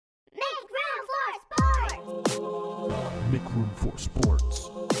Make room for sports.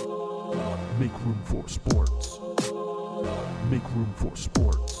 Make room for sports. Make room for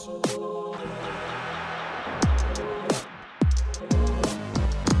sports.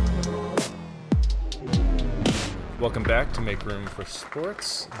 Welcome back to Make Room for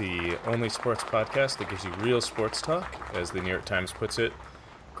Sports, the only sports podcast that gives you real sports talk, as the New York Times puts it,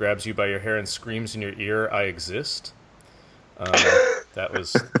 grabs you by your hair and screams in your ear, "I exist." That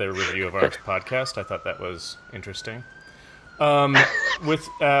was their review of our podcast. I thought that was interesting.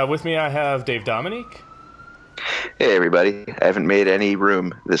 With me, I have Dave Dominique. Hey, everybody. I haven't made any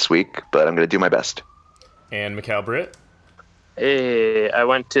room this week, but I'm going to do my best. And Mikal Britt. Hey, I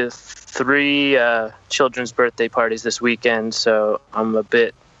went to 3 children's birthday parties this weekend, so I'm a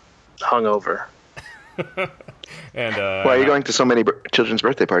bit hungover. And why are you going to so many children's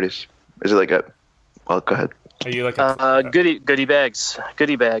birthday parties? Is it like a... Well, go ahead. Are you like goodie bags,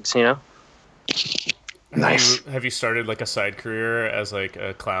 you know? Nice. Have you started like a side career as like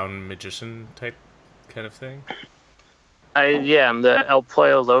a clown magician type kind of thing? I'm the El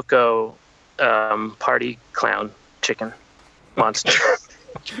Pollo Loco party clown chicken monster.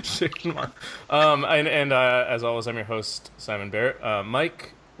 As always, I'm your host, Simon Barrett.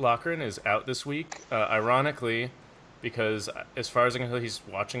 Mike Loughran is out this week, ironically, because as far as I can tell, he's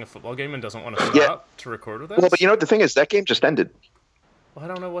watching a football game and doesn't want to stop to record with us. Well, but you know what the thing is? That game just ended. Well, I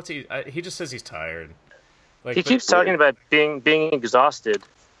don't know he just says he's tired. He keeps talking about being exhausted.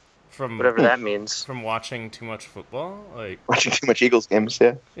 From whatever that means. From watching too much football? Like watching too much Eagles games,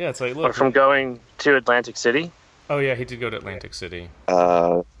 yeah. Yeah, it's like, look. Or from going to Atlantic City. Oh, yeah, he did go to Atlantic City.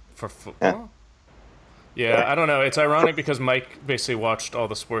 For football? Yeah, I don't know. It's ironic because Mike basically watched all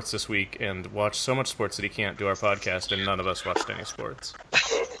the sports this week and watched so much sports that he can't do our podcast, and none of us watched any sports.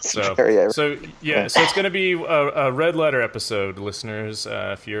 So it's going to be a red letter episode, listeners.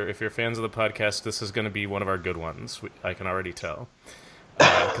 If you're fans of the podcast, this is going to be one of our good ones. I can already tell.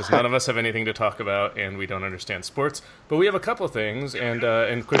 Because none of us have anything to talk about, and we don't understand sports. But we have a couple of things,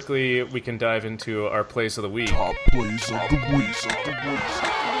 and quickly we can dive into our plays of the week. Top plays of the week.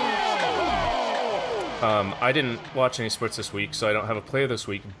 I didn't watch any sports this week, so I don't have a play this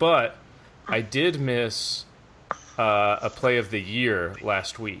week. But I did miss a play of the year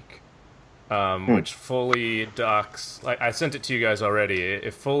last week, which fully docks. I sent it to you guys already.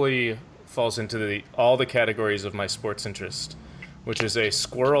 It fully falls into all the categories of my sports interest, which is a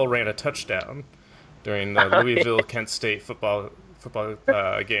squirrel ran a touchdown during the Louisville-Kent State football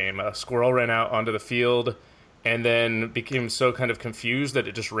game. A squirrel ran out onto the field and then became so kind of confused that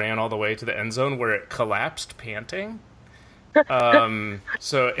it just ran all the way to the end zone where it collapsed, panting. And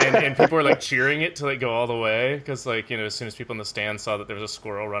people were like cheering it to like go all the way because as soon as people in the stands saw that there was a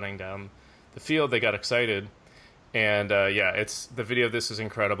squirrel running down the field, they got excited. And it's the video of this is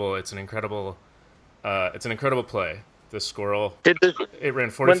incredible. It's an incredible play. The squirrel. It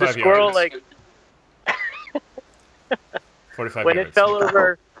ran 45 yards. When the squirrel 45 when yards.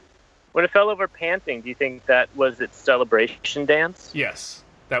 When it fell over panting, do you think that was its celebration dance? Yes,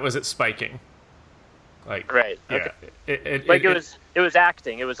 that was it spiking. Right. Yeah. Okay. It was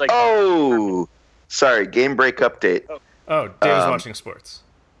acting. It was like. Oh, sorry. Game break update. Oh, Dave is watching sports.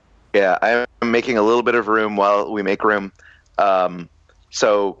 Yeah, I'm making a little bit of room while we make room.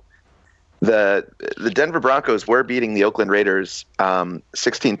 So. The Denver Broncos were beating the Oakland Raiders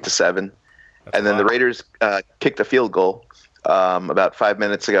 16-7, and then the Raiders kicked a field goal about 5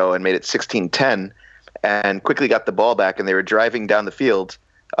 minutes ago and made it 16-10, and quickly got the ball back, and they were driving down the field,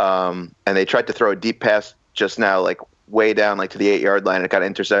 and they tried to throw a deep pass just now, way down to the 8-yard line, and it got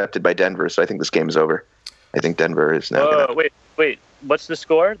intercepted by Denver. So I think this game is over. I think Denver is now. Oh, wait, what's the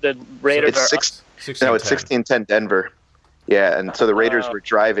score? The Raiders it's 16-10 Denver. Yeah, and so the Raiders were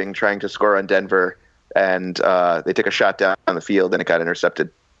driving, trying to score on Denver, and they took a shot down on the field, and it got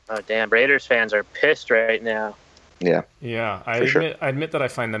intercepted. Oh, damn. Raiders fans are pissed right now. Yeah. Yeah, I admit that I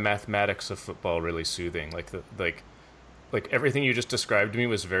find the mathematics of football really soothing. Like everything you just described to me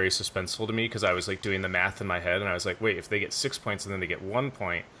was very suspenseful to me because I was doing the math in my head, and I was like, wait, if they get 6 points and then they get 1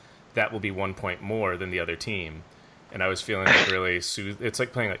 point, that will be 1 point more than the other team. And I was feeling really it's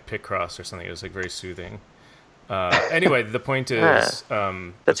like playing Picross or something. It was very soothing. Anyway, the point is,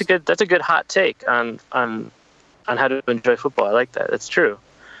 that's a good hot take on how to enjoy football. I like that. That's true.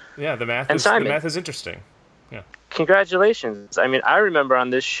 Yeah, the math is interesting. Yeah. Congratulations. I mean, I remember on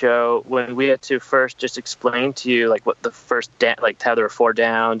this show when we had to first just explain to you what the first how there were 4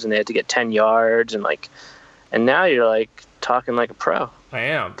 downs and they had to get 10 yards and now you're talking like a pro. I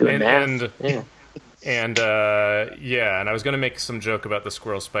am. Doing math. And I was going to make some joke about the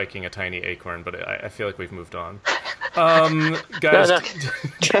squirrel spiking a tiny acorn, but I feel like we've moved on. Guys, no,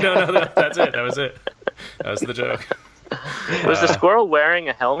 that's it. That was it. That was the joke. Was the squirrel wearing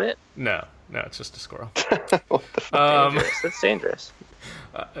a helmet? No, it's just a squirrel. That's dangerous.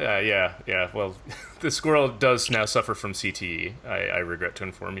 Yeah. Well, the squirrel does now suffer from CTE. I regret to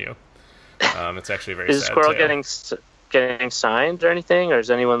inform you. It's actually a very sad Is the squirrel tale. getting signed or anything, or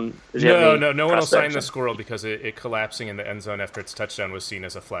is anyone? No one will sign the squirrel because it collapsing in the end zone after its touchdown was seen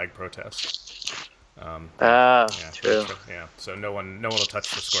as a flag protest. True. Yeah, so no one will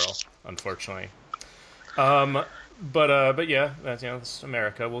touch the squirrel, unfortunately. But yeah, that's, it's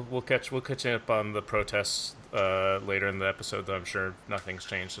America. We'll catch up on the protests later in the episode, though I'm sure nothing's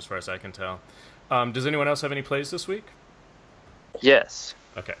changed as far as I can tell. Does anyone else have any plays this week? Yes.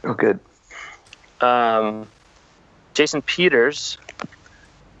 Okay. Oh, good. Jason Peters.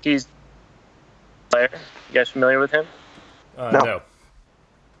 He's a player. You guys familiar with him? No.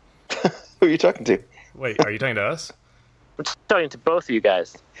 Who are you talking to? Wait, are you talking to us? I'm talking to both of you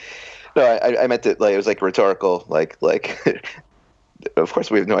guys. No, I meant it like it was like rhetorical, like. Of course,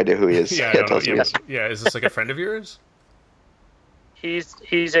 we have no idea who he is. Yeah, I don't tell know. us who he is. Yeah, is this like a friend of yours? He's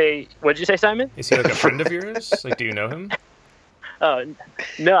a. What did you say, Simon? Is he like a friend of yours? Like, do you know him? Oh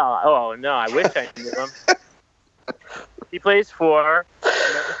no! Oh no! I wish I knew him. He plays for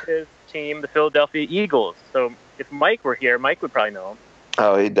his team, the Philadelphia Eagles. So if Mike were here, Mike would probably know him.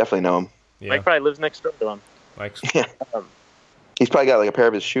 Oh, he'd definitely know him. Yeah. Mike probably lives next door to him. Mike's. He's probably got like a pair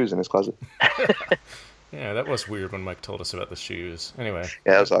of his shoes in his closet. Yeah, that was weird when Mike told us about the shoes. Anyway.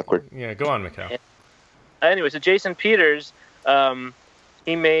 Yeah, that was awkward. Yeah, go on, Mikhail. Anyway, so Jason Peters,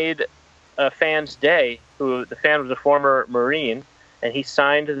 he made a fan's day. Who the fan was a former Marine, and he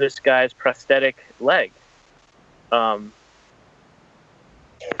signed this guy's prosthetic leg.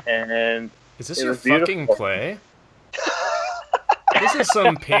 And Is this it your was fucking beautiful. play? This is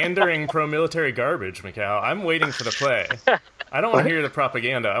some pandering pro-military garbage, Mikhail. I'm waiting for the play. I don't want to hear the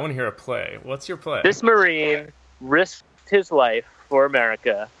propaganda. I want to hear a play. What's your play? This Marine risked his life for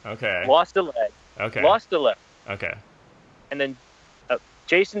America. Okay. Lost a leg. Okay. Lost a leg. Okay. And then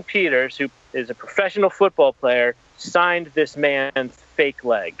Jason Peters, who is a professional football player, signed this man's fake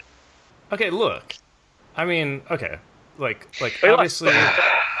leg. Okay, look. I mean, okay. Like Wait, obviously...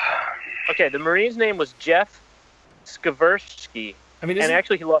 Okay, the Marine's name was Jeff Skaversky. I mean, And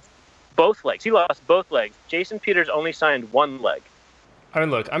actually, he lost both legs. He lost both legs. Jason Peters only signed one leg. I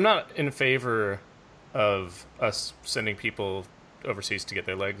mean, look, I'm not in favor of us sending people overseas to get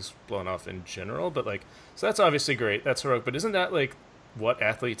their legs blown off in general, but like, so that's obviously great. That's heroic. But isn't that like what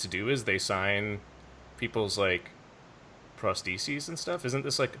athletes do? Is they sign people's like prostheses and stuff? Isn't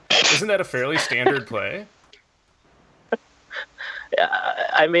that a fairly standard play?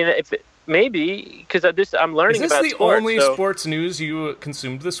 I mean, maybe because I'm learning Is this about the sports, only so, sports news you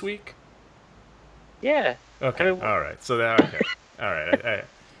consumed this week? Yeah. Okay. I mean- All right. So that. Okay. All right.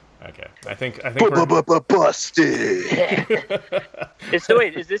 Okay. I think we're... Busted. Is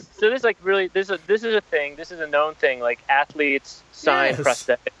this like really this is a thing? This is a known thing. Like athletes sign Yes.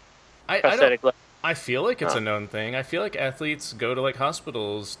 prosthetic leg. I feel like it's a known thing. I feel like athletes go to like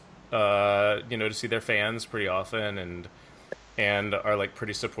hospitals, to see their fans pretty often, and are like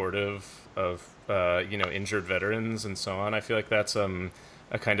pretty supportive of injured veterans and so on. I feel like that's a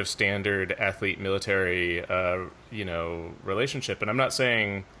kind of standard athlete military relationship. And I'm not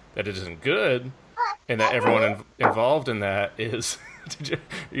saying that it isn't good, and that everyone involved in that is. Are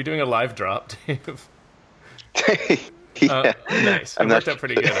you doing a live drop, Dave? Yeah. Nice. It worked out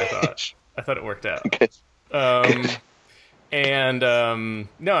pretty good, I thought. I thought it worked out. Okay. No,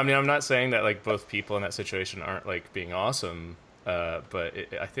 I mean, I'm not saying that like both people in that situation aren't like being awesome, but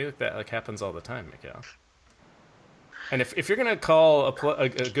I think that like happens all the time, Mikhail. And if you're gonna call a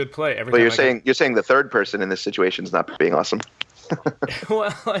good play every But time, you're saying the third person in this situation is not being awesome.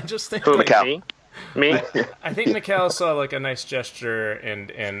 well, I just think Who, Mikal. Me? I think Mikal saw like a nice gesture,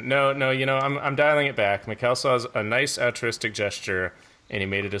 and no, I'm dialing it back. Mikal saw a nice altruistic gesture, and he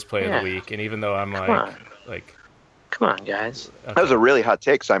made it his play of the week. And even though I'm on. Come on, guys. okay, That was a really hot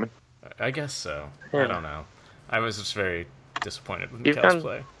take, Simon. I guess so. Yeah. I don't know. I was just very disappointed with You've Mikal's gone-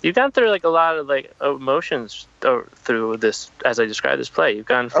 play. You've gone through like a lot of like emotions through this, as I described this play. You've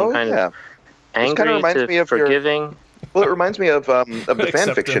gone from kind of angry reminds me to of your- forgiving. Well, it reminds me of the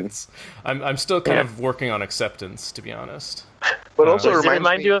fan fiction, Acceptance. I'm still kind of working on acceptance, to be honest. but also Does it reminds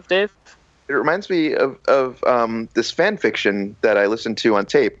remind me. you of Dave? It reminds me of this fan fiction that I listened to on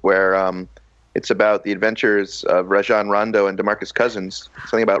tape, where it's about the adventures of Rajon Rondo and DeMarcus Cousins.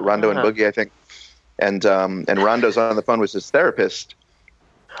 Something about Rondo and Boogie, I think. And Rondo's on the phone with his therapist,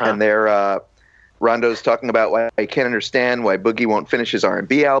 and they're Rondo's talking about why he can't understand why Boogie won't finish his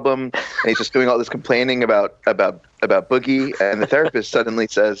R&B album, and he's just doing all this complaining about Boogie, and the therapist suddenly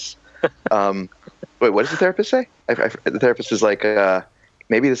says, Wait, what does the therapist say? The therapist is like,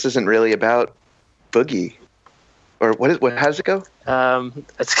 maybe this isn't really about Boogie, or what? How does it go? I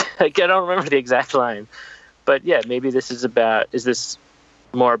don't remember the exact line, but yeah, maybe this is about. Is this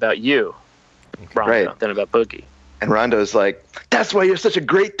more about you, Rondo, Right. than about Boogie? And Rondo's like, that's why you're such a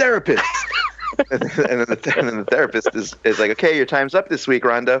great therapist. and then the therapist is like, okay, your time's up this week,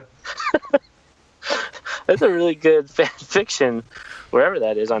 Rondo. That's a really good fan fiction, wherever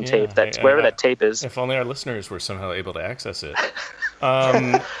that is on tape. That's wherever that tape is. If only our listeners were somehow able to access it.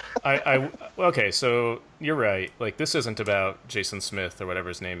 Okay, so you're right. Like, this isn't about Jason Smith or whatever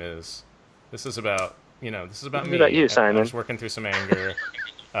his name is. This is about, this is about This is me. about you, I Simon. was working through some anger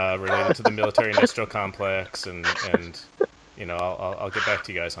related to the military-industrial complex, and I'll get back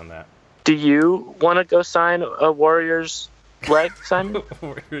to you guys on that. Do you want to go sign a Warriors leg, Simon?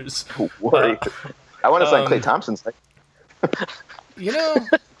 Warriors. I want to sign Klay Thompson's. Yeah.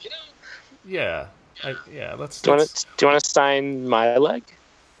 Let's. Do you want to sign my leg?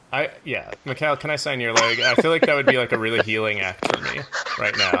 Mikhail, can I sign your leg? I feel like that would be like a really healing act for me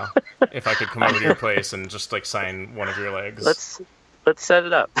right now. If I could come over to your place and just like sign one of your legs. Let's set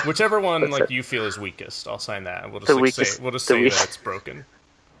it up. Whichever one you feel is weakest, I'll sign that. We'll just say that it's broken.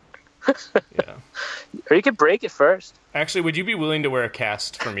 Yeah. Or you could break it first. Actually, would you be willing to wear a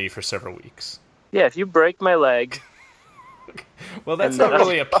cast for me for several weeks? Yeah, if you break my leg. Well, that's not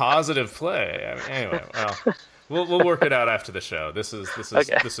really a positive play. I mean, anyway, we'll work it out after the show. This is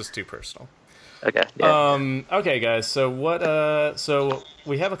too personal. Okay. Yeah. Okay, guys. So what? So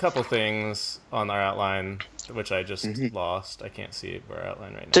we have a couple things on our outline, which I just lost. I can't see our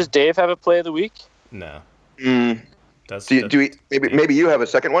outline right now. Does Dave have a play of the week? No. Maybe you have a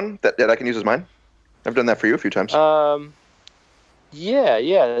second one that I can use as mine? I've done that for you a few times. Yeah.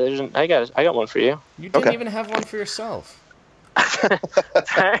 I got one for you. You didn't even have one for yourself.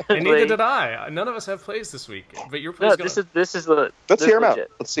 Apparently. And neither did I. None of us have plays this week. But your plays. No, this is the. Let's hear them out.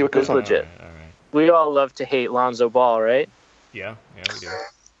 legit. Let's see what goes on. Legit. All right. We all love to hate Lonzo Ball, right? Yeah, we do.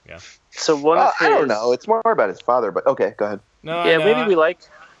 Yeah. So one of his. I don't know. It's more about his father, but okay, go ahead. No. Yeah, maybe we like.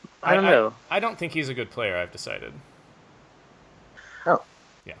 I don't know. I don't think he's a good player. I've decided. Oh.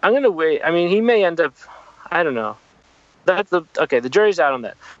 Yeah. I'm gonna wait. I mean, he may end up. I don't know. The jury's out on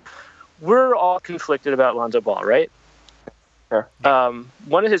that. We're all conflicted about Lonzo Ball, right? Sure.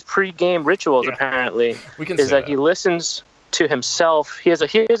 One of his pre-game rituals apparently is that he listens to himself. He has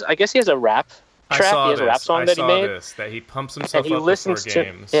I guess he has a rap track. He has a rap song that he made. That he pumps himself and he up listens before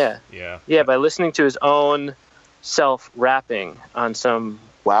to games. Yeah, by listening to his own self rapping on some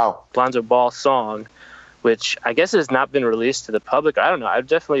Lonzo Ball song, which I guess has not been released to the public. I don't know. I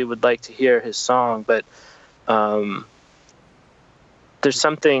definitely would like to hear his song, but there's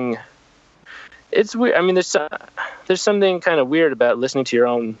something. It's weird. I mean, there's something kind of weird about listening to your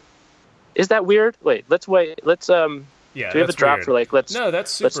own. Is that weird? Wait, let's wait. Let's do we have a drop for like let's? No,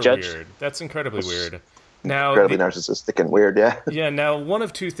 that's super weird. That's incredibly weird. Now, incredibly narcissistic and weird. Yeah. Yeah. Now, one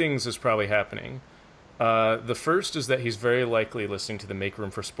of two things is probably happening. The first is that he's very likely listening to the Make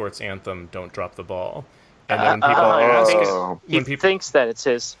Room for Sports anthem, "Don't Drop the Ball," and then when people ask, he thinks that it's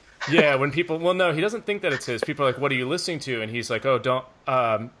his. Yeah, when people, well, no, he doesn't think that it's his. People are like, "What are you listening to?" And he's like, "Oh, don't.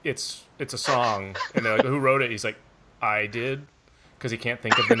 It's a song." And they're like, "Who wrote it?" He's like, "I did," because he can't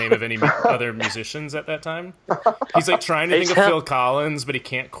think of the name of any other musicians at that time. He's like trying to think of Phil Collins, but he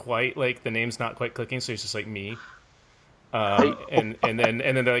can't quite. Like the name's not quite clicking, so he's just like me. And then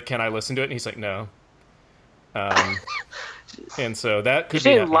they're like, "Can I listen to it?" And he's like, "No." And so that could be.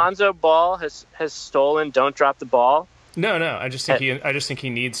 You're saying Lonzo Ball has stolen "Don't Drop the Ball"? No. I just think he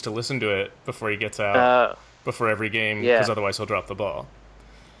needs to listen to it before he gets out, before every game, because otherwise he'll drop the ball.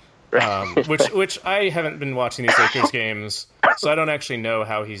 Which I haven't been watching these Lakers games, so I don't actually know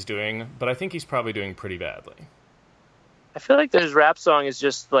how he's doing, but I think he's probably doing pretty badly. I feel like his rap song is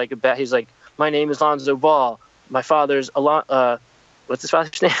just like he's like, "My name is Lonzo Ball. My father's what's his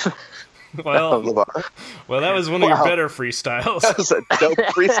father's name?" Well, that was one of your better freestyles. That was a dope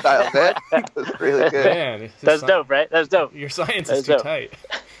freestyle, man. That was really good. Man, that's dope, right? That's dope. Your science is too tight.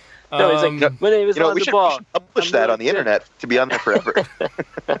 No, he's like, "My name is Lonzo Ball." We should publish that on the internet to be on there forever.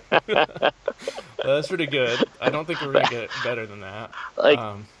 That's pretty good. I don't think we're going to get better than that. Like,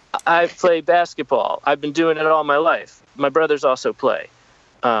 I play basketball. I've been doing it all my life. My brothers also play.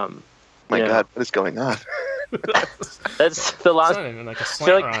 My God, what is going on? That's the last. It's not even like a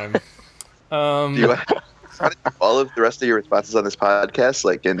slant rhyme. Do you all of the rest of your responses on this podcast,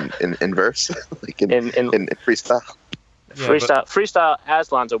 like in verse, like in freestyle? Yeah, freestyle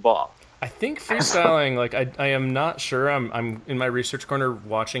as Lonzo Ball. I think freestyling, like I am not sure. I'm in my research corner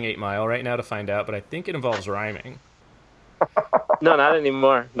watching 8 Mile right now to find out, but I think it involves rhyming. No, not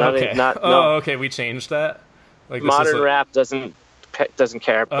anymore. Not Okay. not Oh, no. okay. We changed that. Like this Modern is like, rap doesn't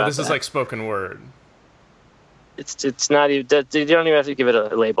care about oh, this is that. like spoken word. It's not even. You don't even have to give it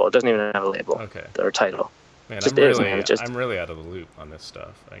a label. It doesn't even have a label Okay. or title. Man, Just I'm is, really, man. Just- I'm really out of the loop on this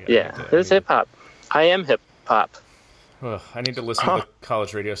stuff. Yeah, it's hip hop. I am hip hop. I need to listen to the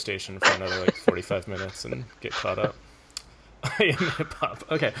college radio station for another like 45 minutes and get caught up. I am hip hop.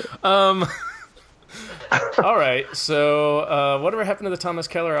 Okay. All right. So, whatever happened to the Thomas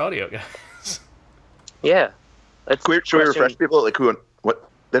Keller audio, guys? Yeah. That's Should we question- refresh people? Like what?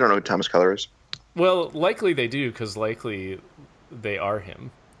 They don't know who Thomas Keller is. Well, likely they do, because likely they are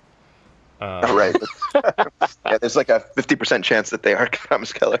him. Oh, right. Yeah, there's like a 50% chance that they are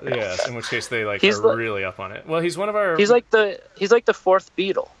Thomas Keller. Yes, in which case they He's are like- really up on it. Well, he's one of our. He's like the fourth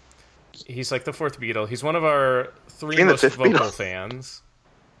Beatle. He's like the fourth Beatle. He's one of our three Being the most fifth vocal Beatle. fans.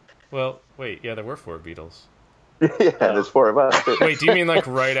 Well, wait, yeah, there were four Beatles. Yeah, there's four of us. Wait, do you mean like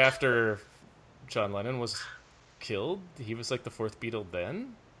right after John Lennon was killed? He was like the fourth Beatle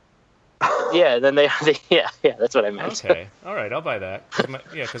then? Yeah. Then yeah. That's what I meant. Okay, all right, I'll buy that.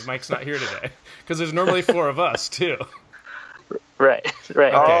 Because Mike's not here today. Because there's normally four of us too. Right.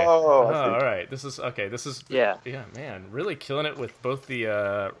 Right. Okay. Oh, I see. all right. This is Yeah. yeah, man, really killing it with both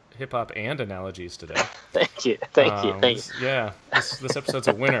the hip hop and analogies today. Thank you. Thank you. Yeah, this episode's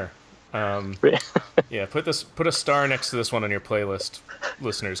a winner. Yeah, put a star next to this one on your playlist,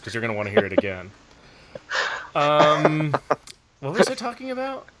 listeners, because you're gonna want to hear it again. What was I talking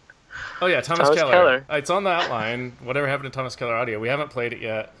about? Oh yeah, Thomas Keller. It's on the outline. Whatever happened to Thomas Keller audio? We haven't played it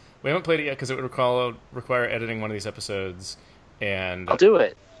yet. Because it would require editing one of these episodes, and I'll do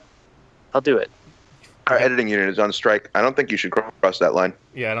it. Our editing unit is on strike. I don't think you should cross that line.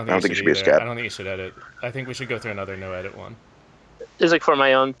 yeah, I don't think you should be a either. scab. I don't think you should edit. I think we should go through another no edit one. It's like for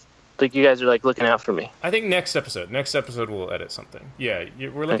my own. Like you guys are like looking out for me. I think next episode we'll edit something. Yeah,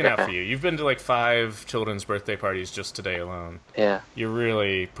 we're looking out for you. You've been to like 5 children's birthday parties just today alone. Yeah. You're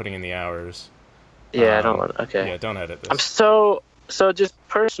really putting in the hours. Yeah. I don't want. Okay. Yeah, don't edit this. I'm so just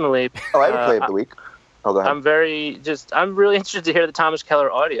personally. Oh, I have a play of the week. Oh, go ahead. I'm really interested to hear the Thomas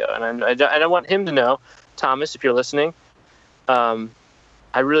Keller audio, and I want him to know, Thomas, if you're listening,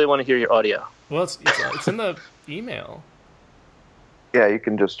 I really want to hear your audio. Well, it's in the email. Yeah, you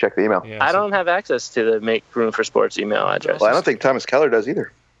can just check the email. Yeah, I so- don't have access to the Make Room for Sports email address. Well, I don't think Thomas Keller does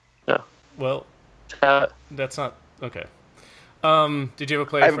either. Well, Uh, that's not okay. Did you have a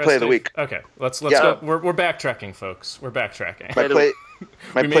play? I have a for us, play of the Dave? week. Okay, let's Yeah. go. We're backtracking, folks. We're backtracking. My play,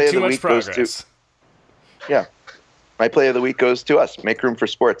 my We play made of too the much week goes progress. to my play of the week goes to us. Make Room for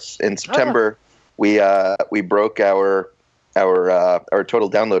Sports. In September, we broke our total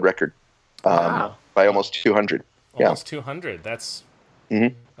download record Wow. by almost 200. Almost 200. That's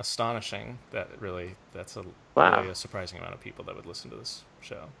Mhm. astonishing. That's a Wow. really a surprising amount of people that would listen to this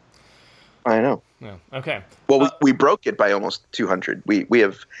show. I know. Yeah. Okay. Well, we broke it by almost 200. We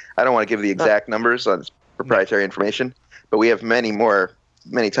have. I don't want to give the exact numbers on proprietary information, but we have many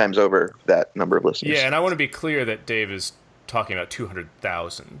times over that number of listeners. Yeah, and I want to be clear that Dave is talking about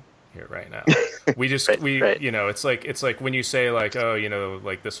 200,000 here right now. We just Right. you know, it's like when you say like, oh, you know,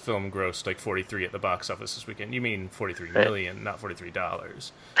 like this film grossed like 43 at the box office this weekend. You mean 43 million, not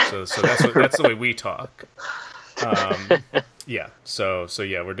 $43. So that's the way we talk. Yeah. So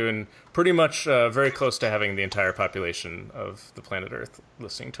yeah, we're doing pretty much very close to having the entire population of the planet Earth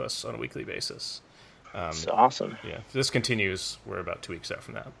listening to us on a weekly basis. It's awesome. Yeah. If this continues, we're about 2 weeks out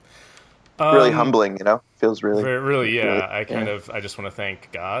from that. Really humbling, Feels really. Really, yeah. really- I just want to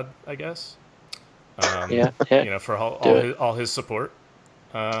thank God, I guess. Yeah. You know, for all his support.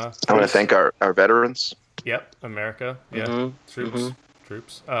 I want to thank our veterans. Yep, America. Yeah, Mhm,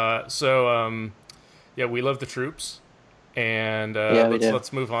 troops. Yeah, we love the troops, and we do.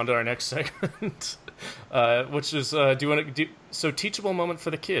 let's move on to our next segment, which is so teachable moment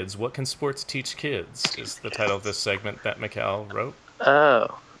for the kids. What can sports teach kids? Is the title of this segment that Mikal wrote.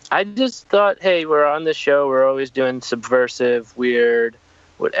 Oh, I just thought, hey, we're on the show. We're always doing subversive, weird,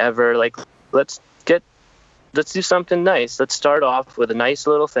 whatever. Like, let's do something nice. Let's start off with a nice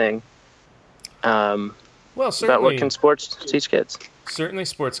little thing. Well, About certainly, what can sports teach kids? certainly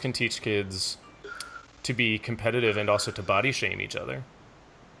sports can teach kids to be competitive and also to body shame each other.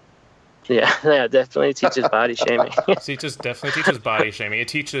 Yeah, definitely teaches body shaming. Definitely teaches body shaming. It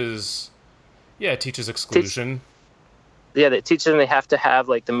teaches exclusion. Yeah, they teach them they have to have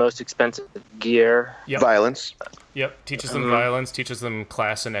like the most expensive gear. Yep. Violence. Yep. Teaches them violence. Teaches them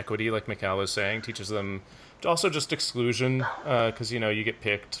class inequity, like Mikal was saying. Teaches them also just exclusion, because you get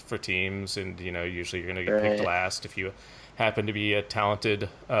picked for teams, and usually you're going to get picked Right. last if you happen to be a talented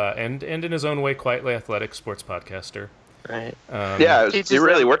and in his own way quietly athletic sports podcaster. Right. Yeah, Teaches you're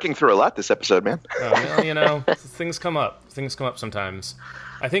really them- working through a lot this episode, man. Well, things come up. Things come up sometimes.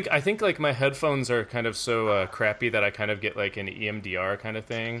 I think like my headphones are kind of so crappy that I kind of get like an EMDR kind of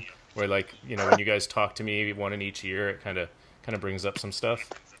thing, where like when you guys talk to me, one in each ear, it kind of brings up some stuff.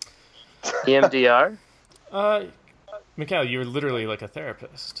 EMDR? Mikhail, you're literally like a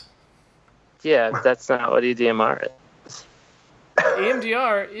therapist. Yeah, that's not what EDMR is.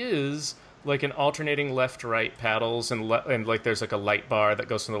 EMDR is like an alternating left-right paddles and like there's like a light bar that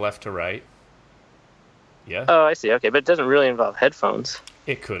goes from the left to right. Yeah. Oh, I see. Okay, but it doesn't really involve headphones.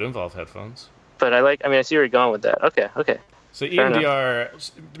 It could involve headphones. But I see where you're going with that. Okay. So Fair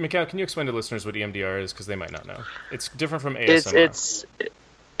EMDR, Mikhail, can you explain to listeners what EMDR is, because they might not know? It's different from ASMR.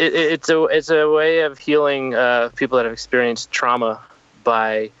 It's a way of healing people that have experienced trauma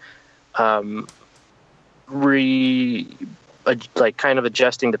by kind of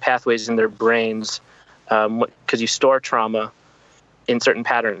adjusting the pathways in their brains, because you store trauma in certain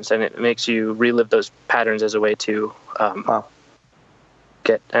patterns, and it makes you relive those patterns as a way to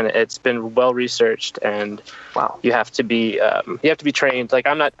and it's been well researched, and you have to be trained. Like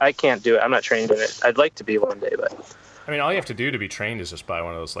I can't do it. I'm not trained in it. I'd like to be one day, but I mean, all you have to do to be trained is just buy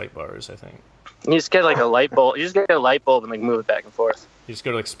one of those light bars, I think. you just get like a light bulb. You just get a light bulb and like move it back and forth. You just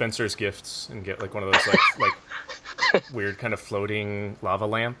go to like Spencer's Gifts and get like one of those like weird kind of floating lava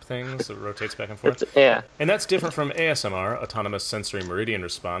lamp things that rotates back and forth. Yeah. And that's different from ASMR, Autonomous Sensory Meridian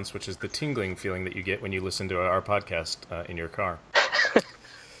Response, which is the tingling feeling that you get when you listen to our podcast in your car.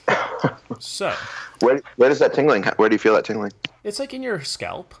 So, Where does that tingling? Where do you feel that tingling? it's like in your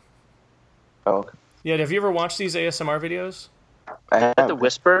scalp. Oh, okay. Yeah, have you ever watched these ASMR videos? I The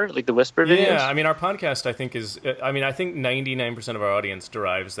whisper videos. Yeah, I mean, our podcast, I think 99% of our audience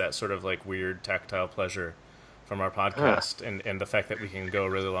derives that sort of like weird tactile pleasure from our podcast, and the fact that we can go a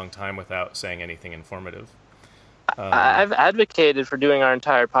really long time without saying anything informative. I've advocated for doing our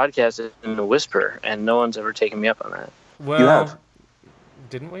entire podcast in a whisper, and no one's ever taken me up on that. Well, You have.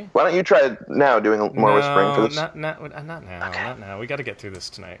 Didn't we? Why don't you try now doing more whispering for this? Not now. Not now. We got to get through this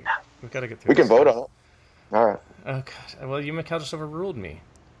tonight. We got to get through. We can this. vote on it. All right. Oh God. Well, you Mikhail just overruled me.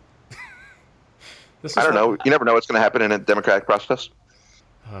 I don't know. You never know what's going to happen in a democratic process.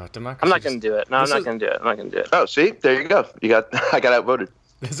 Democracy. I'm not going to do it. No, I'm not going to do it. I'm not going to do it. Oh, see, there you go. I got outvoted.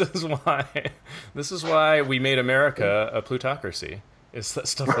 This is why we made America a plutocracy. Is that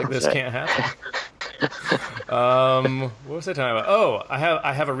stuff like this can't happen? What was I talking about? Oh,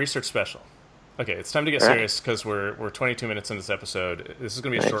 I have a research special. Okay, it's time to get serious because we're 22 minutes into this episode. This is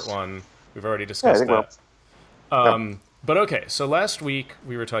going to be a short one. We've already discussed that. But okay, so last week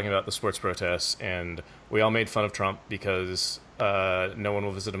we were talking about the sports protests, and we all made fun of Trump because no one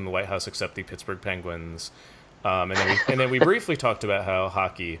will visit him in the White House except the Pittsburgh Penguins. And then we briefly talked about how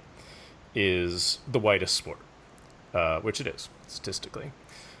hockey is the whitest sport, which it is statistically,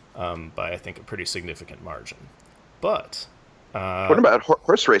 by I think a pretty significant margin. But What about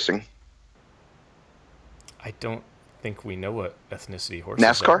horse racing? I don't think we know what ethnicity horses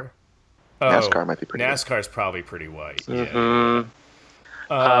NASCAR? are. Oh, NASCAR might be pretty good. NASCAR's probably pretty white. Yeah.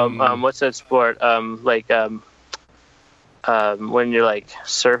 Mm-hmm. What's that sport? When you're like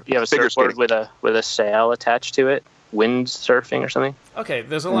you have a Figure surfboard skating. with a sail attached to it, wind surfing or something. Okay,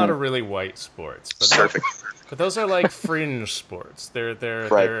 there's a lot of really white sports, but Surfing. but those are like fringe sports. They're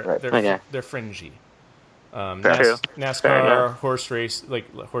Right. Okay. they're fringy. True. Fair NASCAR, enough. horse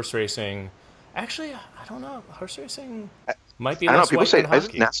racing. Actually, I don't know. Horse racing might be I don't know. less People white say than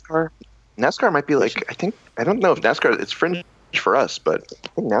hockey. NASCAR might be like. I don't know if NASCAR. It's fringe for us, but I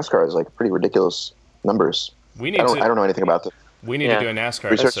think NASCAR is like pretty ridiculous numbers. We I need don't to know anything about this. we need Yeah. to do a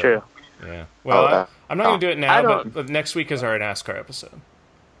NASCAR Research. episode. True. Yeah. Well, I'm not going to do it I now, don't- but next week is our NASCAR episode.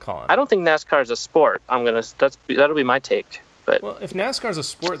 Colin. I don't think NASCAR is a sport. That'll be my take. But Well, if NASCAR is a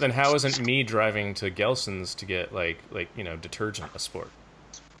sport, then how isn't me driving to Gelson's to get like detergent a sport?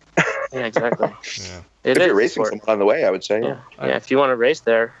 yeah, exactly. Yeah. It If is you're a racing sport. someone on the way, I would say. Yeah. If you want to race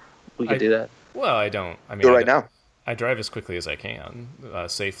there, we could do that. Well, I don't. I mean, Do it right now. I drive as quickly as I can,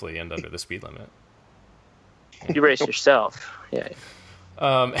 safely and under the speed limit. You race yourself. Yeah.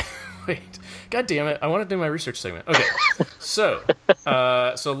 Wait, God damn it! I want to do my research segment. Okay, so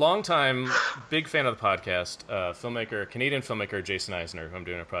long time, big fan of the podcast, Canadian filmmaker Jason Eisner, who I'm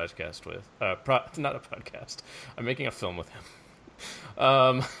doing a podcast with. Not a podcast. I'm making a film with him.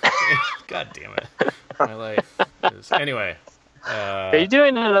 God damn it, my life. Anyway. Are you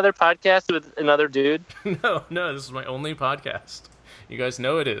doing another podcast with another dude? No, this is my only podcast. You guys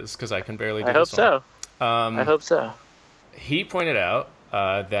know it is because I can barely do I hope this one. so. I hope so. He pointed out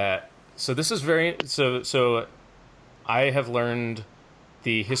that this is so I have learned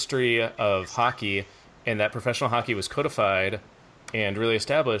the history of hockey and that professional hockey was codified and really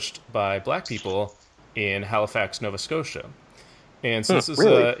established by black people in Halifax, Nova Scotia. And so this is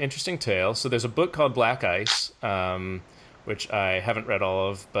an interesting tale. So there's a book called Black Ice, which I haven't read all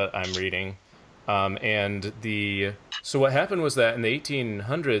of, but I'm reading. So what happened was that in the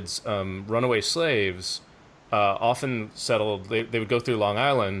 1800s, runaway slaves often settled. They would go through Long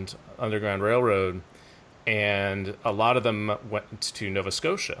Island Underground Railroad, and a lot of them went to Nova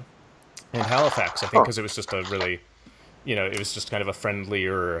Scotia and Halifax. I think because it was just a really, it was just kind of a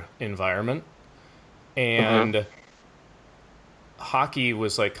friendlier environment, and hockey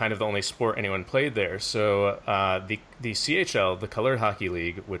was like kind of the only sport anyone played there. So the CHL, the Colored Hockey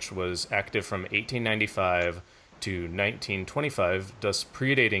League, which was active from 1895 to 1925, thus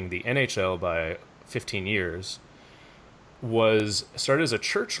predating the NHL by 15 years, was started as a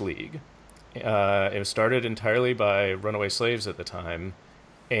church league. It was started entirely by runaway slaves at the time,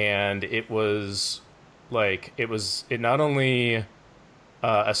 and it not only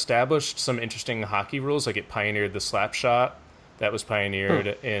established some interesting hockey rules, like it pioneered the slap shot that was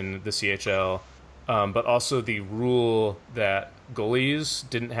pioneered in the CHL, but also the rule that goalies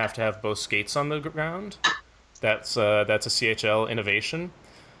didn't have to have both skates on the ground. That's a CHL innovation.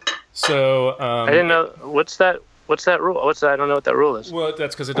 So I didn't know. What's that rule? I don't know what that rule is. Well,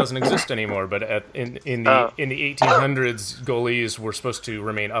 that's because it doesn't exist anymore. But in the 1800s, goalies were supposed to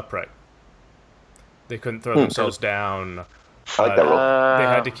remain upright. They couldn't throw themselves down. I like that rule. They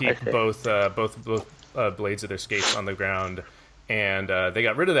had to keep both blades of their skates on the ground, and they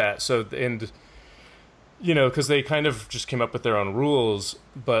got rid of that. So because they kind of just came up with their own rules,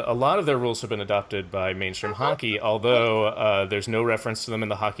 but a lot of their rules have been adopted by mainstream hockey, although there's no reference to them in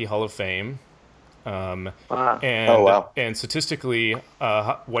the Hockey Hall of Fame. And statistically,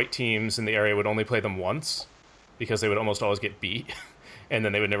 white teams in the area would only play them once because they would almost always get beat, and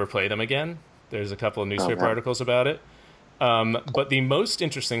then they would never play them again. There's a couple of newspaper articles about it. But the most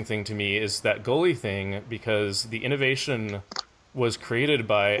interesting thing to me is that goalie thing, because the innovation was created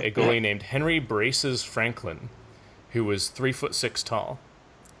by a goalie named Henry Braces Franklin, who was 3'6" tall.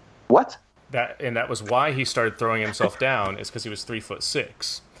 What? That was why he started throwing himself down, is because he was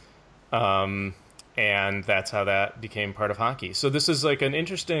 3'6". And that's how that became part of hockey. So this is like an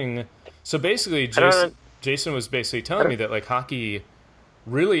interesting. So basically, Jason was basically telling me that like hockey,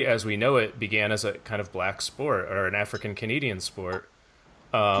 really as we know it, began as a kind of black sport or an African Canadian sport.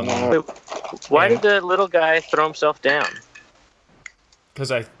 Why did the little guy throw himself down? Because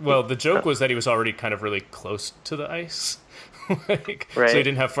the joke was that he was already kind of really close to the ice, so he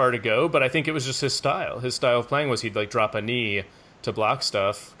didn't have far to go. But I think it was just his style. His style of playing was he'd like drop a knee to block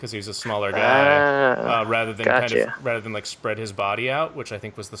stuff because he was a smaller guy, rather than like spread his body out, which I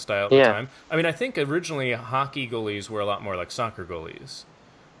think was the style at the time. I mean, I think originally hockey goalies were a lot more like soccer goalies.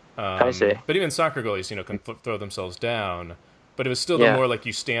 I see. But even soccer goalies, can throw themselves down. But it was still the more like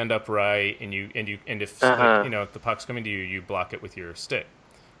you stand upright and if if the puck's coming to you, you block it with your stick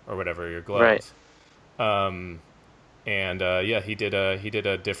or whatever, your glove. Right. He had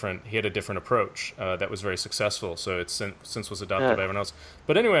a different approach that was very successful. So it's since was adopted by everyone else.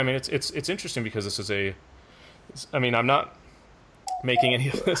 But anyway, I mean it's interesting because this is I'm not making any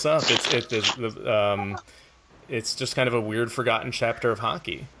of this up. It's just kind of a weird forgotten chapter of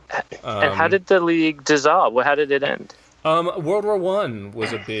hockey. And how did the league dissolve? How did it end? World War I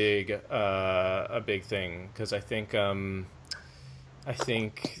was a big thing because I think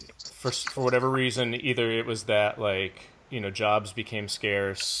for whatever reason, either it was that jobs became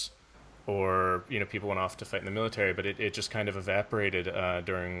scarce, or people went off to fight in the military, but it just kind of evaporated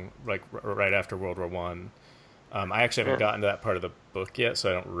during right after World War I. I actually haven't gotten to that part of the book yet,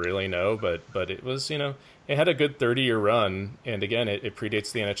 so I don't really know, but it was it had a good 30-year run, and again it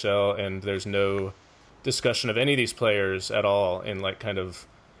predates the NHL, and there's no discussion of any of these players at all in kind of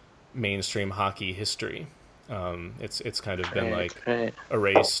mainstream hockey history. It's kind of been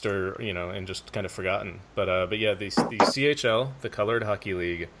erased or and just kind of forgotten. But yeah, the CHL, the Colored Hockey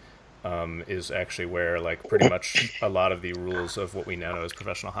League, is actually where pretty much a lot of the rules of what we now know as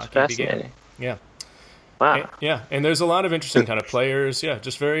professional hockey began. Yeah. Wow. Yeah, and there's a lot of interesting kind of players. Yeah,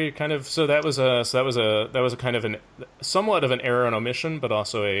 just very kind of. So that was a kind of somewhat of an error and omission, but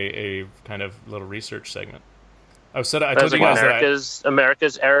also a kind of little research segment. I told you guys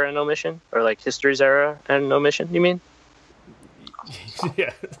America's error and omission, or history's error and omission. You mean?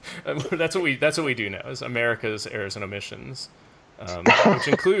 Yeah, that's what we do now is America's errors and omissions, which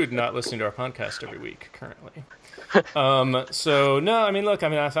include not listening to our podcast every week currently. So no,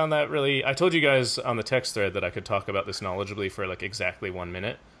 I found that really. I told you guys on the text thread that I could talk about this knowledgeably for exactly 1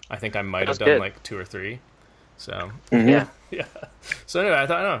 minute. I think I might have done 2 or 3. So Yeah. yeah. So anyway, I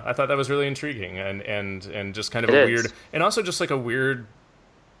thought that was really intriguing and just kind of It a is. weird, and also just like a weird,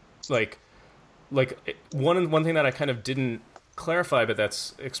 like one thing that I kind of didn't clarify, but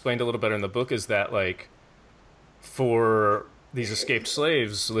that's explained a little better in the book, is that like for these escaped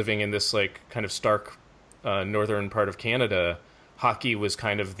slaves living in this like kind of stark northern part of Canada, hockey was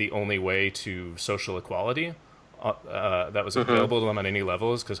kind of the only way to social equality that was available to them on any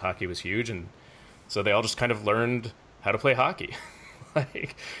levels, because hockey was huge, and so they all just kind of learned how to play hockey.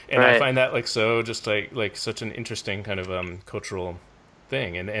 Like, and I Right. find that like so just like such an interesting kind of cultural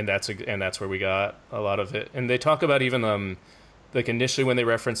thing, and that's where we got a lot of it. And they talk about even like initially when they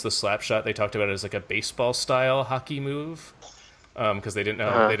referenced the slap shot, they talked about it as like a baseball style hockey move, because they didn't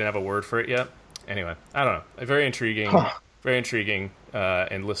know they didn't have a word for it yet. Anyway, I don't know. Very intriguing, very intriguing.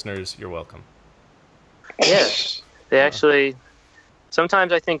 And listeners, you're welcome. Yeah. They actually.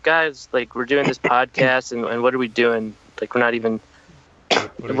 Sometimes I think, guys, like we're doing this podcast, and what are we doing? Like we're not even.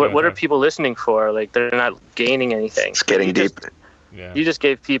 What are people listening for? Like they're not gaining anything. It's getting deep. Yeah. You just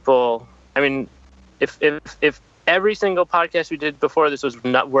gave people. I mean, if every single podcast we did before this was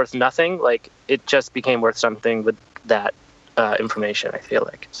not worth nothing, like it just became worth something with that information. I feel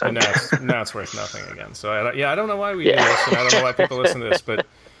like. So. And now it's worth nothing again. So I don't know why we do Yeah. this, and I don't know why people listen to this, but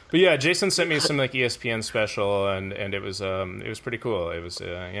yeah, Jason sent me some like ESPN special, and it was pretty cool. It was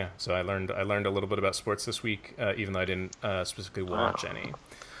yeah. So I learned a little bit about sports this week, even though I didn't specifically watch any.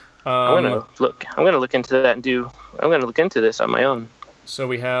 I'm gonna look into that I'm gonna look into this on my own. So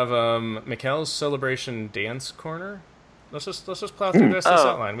we have Mikkel's celebration dance corner. Let's just plow through this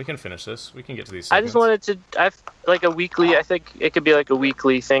outline. We can finish this. We can get to these segments. I just wanted to. I've like a weekly. I think it could be like a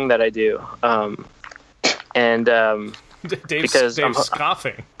weekly thing that I do. Dave's because I'm-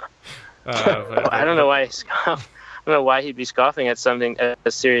 scoffing. I don't know why. I don't know why he'd be scoffing at something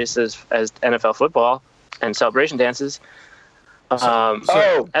as serious as NFL football and celebration dances.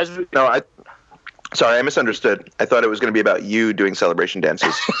 Oh As we, no, sorry, I misunderstood. I thought it was going to be about you doing celebration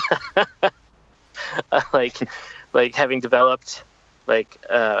dances. like having developed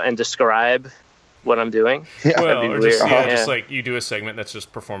and describe what I'm doing. Well, That'd be or just, weird. yeah, Yeah. just like you do a segment that's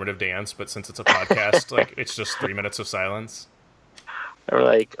just performative dance, but since it's a podcast, like it's just 3 minutes of silence. I'm Or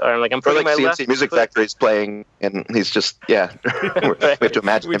putting like my CNC left Music foot- Factory's playing, and he's just we have to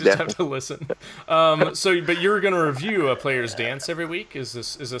imagine We him just dancing. have to listen. But you're going to review a player's dance every week. Is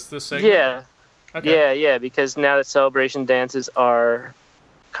this segment? Yeah. Okay. Yeah, because now that celebration dances are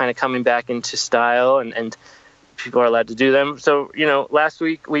kind of coming back into style and people are allowed to do them. So, last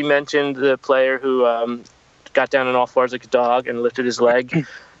week we mentioned the player who got down on all fours like a dog and lifted his leg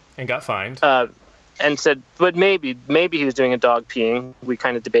And got fined. and said, but maybe he was doing a dog peeing. We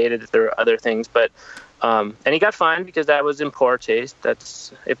kind of debated if there were other things, but and he got fined because that was in poor taste.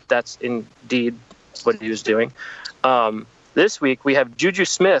 If that's indeed what he was doing. This week we have Juju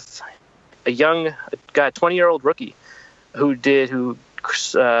Smith, a young guy, 20-year-old rookie, who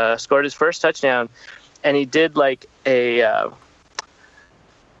scored his first touchdown, and he did like a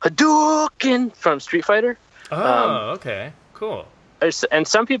Hadouken from Street Fighter. Okay, cool. And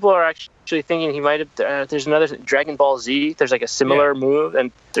some people are actually thinking he might have. There's another Dragon Ball Z. There's like a similar move,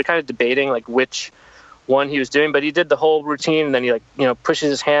 and they're kind of debating like which one he was doing. But he did the whole routine, and then he pushes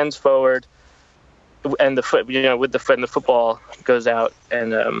his hands forward, and the foot, with the foot, and the football goes out,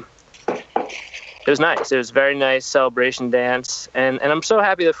 and it was nice. It was a very nice celebration dance, and I'm so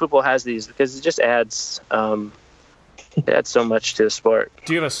happy that football has these because it just adds so much to the sport.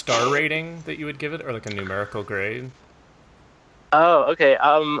 Do you have a star rating that you would give it, or like a numerical grade? Oh, okay.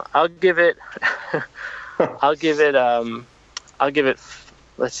 I'll give it.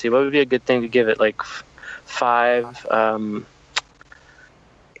 Let's see. What would be a good thing to give it? Like 5. I'll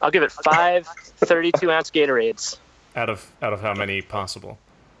give it 5 32-ounce Gatorades. Out of how many possible?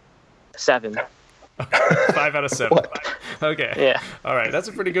 7. 5 out of 7. Okay. Yeah. All right. That's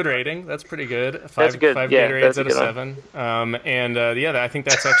a pretty good rating. That's pretty good. Five good. Yeah, Gatorades that's a out of good 7. I think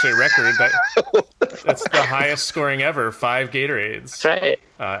that's actually a record. That's the highest scoring ever. 5 Gatorades. That's right.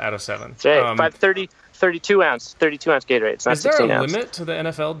 Out of 7. That's right. 32-ounce Gatorades, not Is there 16 a ounce. limit to the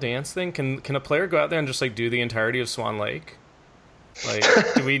NFL dance thing? Can a player go out there and just like do the entirety of Swan Lake? Like,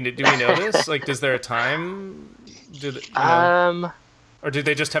 do we know this? Like, is there a time? Or do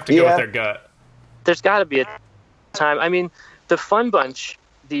they just have to go with their gut? There's got to be a time. I mean, the Fun Bunch,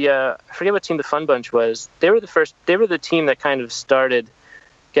 I forget what team the Fun Bunch was. They were the team that kind of started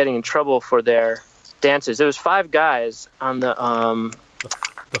getting in trouble for their dances. There was 5 guys on the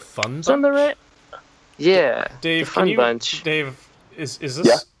The Fun Is on Bunch? the right? Yeah. Dave, the Fun can you, Bunch. Dave, is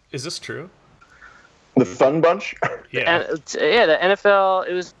this is this true? The Fun Bunch. Yeah. And, the NFL.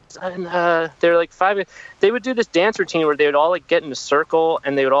 It was they're like 5. They would do this dance routine where they would all like get in a circle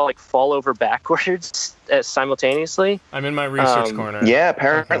and they would all like fall over backwards simultaneously. I'm in my research corner. Yeah,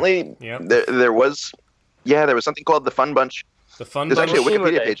 apparently Okay. Yep. there was something called the Fun Bunch. The Fun There's Bunch. actually a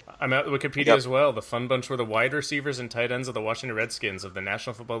Wikipedia page. I'm at Wikipedia Yep. as well. The Fun Bunch were the wide receivers and tight ends of the Washington Redskins of the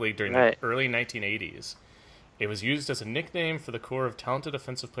National Football League during Right. the early 1980s. It was used as a nickname for the core of talented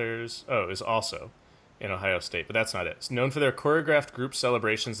offensive players. Oh, it was also in Ohio State, but that's not it. It's known for their choreographed group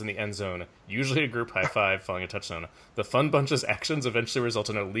celebrations in the end zone, usually a group high five following a touchdown. The Fun Bunch's actions eventually result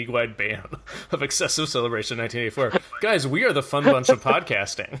in a league-wide ban of excessive celebration in 1984. Guys, we are the Fun Bunch of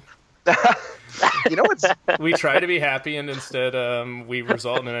podcasting. You know what's We try to be happy, and instead we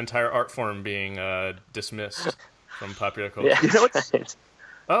result in an entire art form being dismissed from popular culture. Yeah. You know what's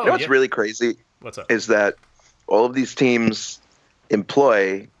Oh, what's yeah. really crazy What's up? is that all of these teams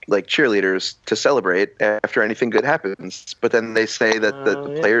employ like cheerleaders to celebrate after anything good happens, but then they say that the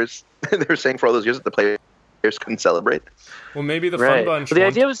Yeah. players they were saying for all those years that the players couldn't celebrate. Well, maybe the Fun Right. Bunch Well, the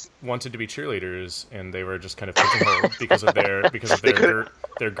idea was wanted to be cheerleaders, and they were just kind of pigeonholed because of their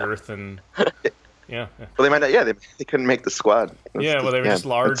girth and yeah. Well, they might not. Yeah, they couldn't make the squad. Yeah, well, they were just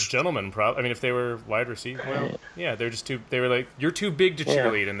large it's- gentlemen. I mean, if they were wide receiver, well, yeah, they're just too. They were like, "You're too big to Yeah.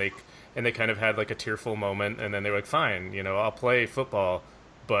 cheerlead," and they kind of had like a tearful moment, and then they were like, "Fine, I'll play football,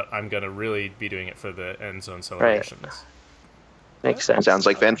 but I'm gonna really be doing it for the end zone celebrations." makes sense. Sounds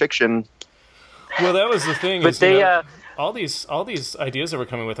like fan fiction. Well, that was the thing. But is, they all these ideas that we're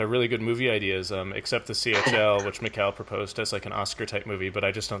coming with are really good movie ideas, except the CHL, which Mikhail proposed as like an Oscar type movie. But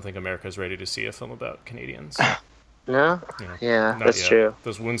I just don't think America's ready to see a film about Canadians. no, yeah, Not that's yet. true.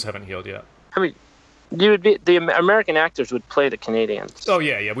 Those wounds haven't healed yet. I mean, the American actors would play the Canadians. Oh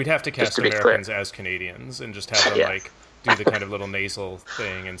yeah. We'd have to cast to be clear. Americans as Canadians and just have them Yeah. like do the kind of little nasal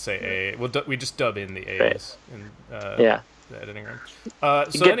thing and say A. Well, we just dub in the A's in Yeah, the editing room. you So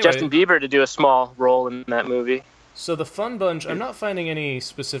get anyway, Justin Bieber to do a small role in that movie. so the Fun Bunch. I'm not finding any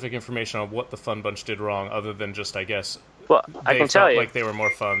specific information on what the Fun Bunch did wrong, other than just I guess Well, I they can tell felt you. like they were more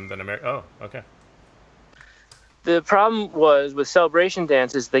fun than America. Oh, okay. The problem was with celebration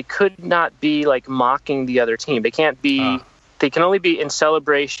dances, they could not be like mocking the other team. They can't be. They can only be in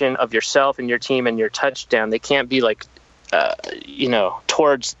celebration of yourself and your team and your touchdown. They can't be like,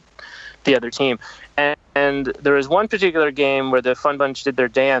 towards the other team. And there was one particular game where the Fun Bunch did their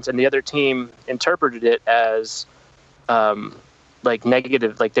dance, and the other team interpreted it as, like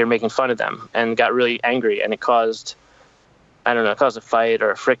negative, like they're making fun of them, and got really angry, and it caused. I don't know, cause a fight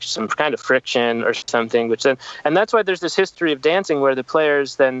or some kind of friction or something, and that's why there's this history of dancing where the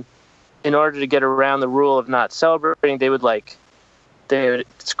players then, in order to get around the rule of not celebrating, they would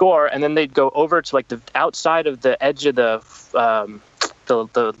score and then they'd go over to like the outside of the edge of the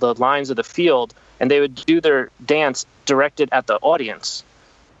lines of the field, and they would do their dance directed at the audience,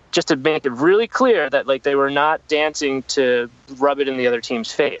 just to make it really clear that like they were not dancing to rub it in the other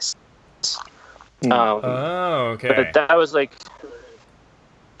team's face. Oh, okay. But that was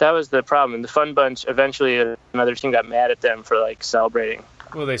the problem. And the Fun Bunch, eventually another team got mad at them for like celebrating.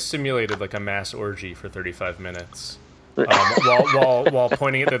 Well, they simulated like a mass orgy for 35 minutes, while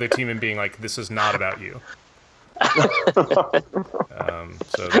pointing at the other team and being like, "This is not about you."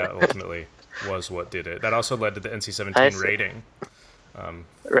 So that ultimately was what did it. That also led to the NC-17 rating. A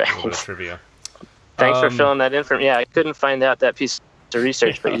little bit of trivia. Thanks for filling that in for me. Yeah, I couldn't find out that piece of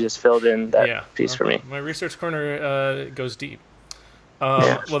research, but you just filled in that piece for me. My research corner goes deep.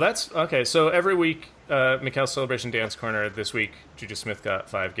 Well, that's okay. So every week, Mikhail's Celebration Dance Corner. This week, Juju Smith got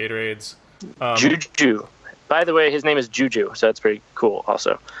 5 Gatorades. Juju. By the way, his name is Juju, so that's pretty cool.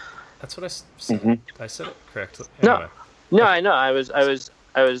 Also, that's what I said. Mm-hmm. I said it correctly. No, I know. I was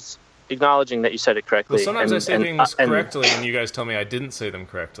acknowledging that you said it correctly. Well, sometimes I say things correctly, and you guys tell me I didn't say them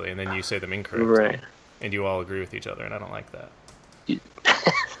correctly, and then you say them incorrectly. Right. And you all agree with each other, and I don't like that.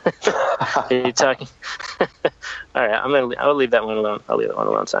 Are you talking? All right, I'll leave that one alone. I'll leave that one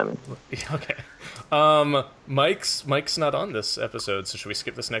alone, Simon. Okay. Mike's not on this episode, so should we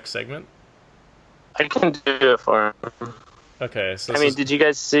skip this next segment? I can do it for him. Okay. So did you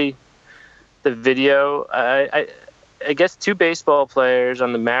guys see the video? I guess 2 baseball players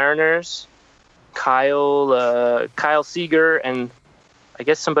on the Mariners, Kyle Seager, and I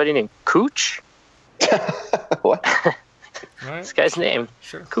guess somebody named Cooch. What? Right. This guy's name,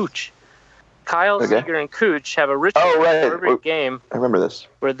 Sure. Cooch. Kyle Seager and Cooch have a ritual every game I remember this.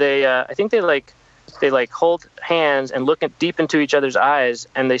 where they, I think they hold hands and look deep into each other's eyes,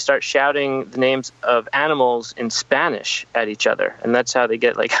 and they start shouting the names of animals in Spanish at each other, and that's how they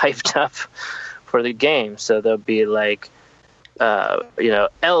get like hyped up for the game. So they'll be like, el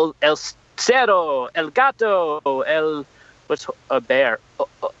cerdo, el gato, what's a bear?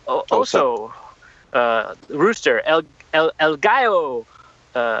 Also, rooster, el gallo,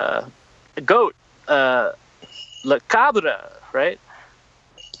 goat, la cabra, right?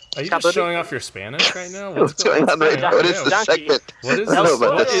 Are you just showing off your Spanish right now? What's going on right now? What is the Donkey. segment? What is I don't know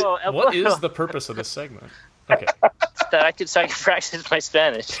this? about this. What is the purpose of this segment? Okay. So I can practice my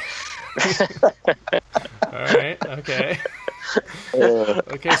Spanish. All right. Okay.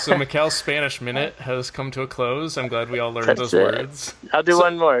 Okay. So Mikel's Spanish minute has come to a close. I'm glad we all learned those words. I'll do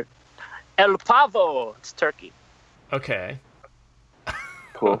one more. El pavo. It's turkey. Okay.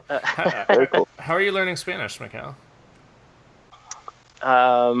 Cool. Very cool. How are you learning Spanish, Mikel?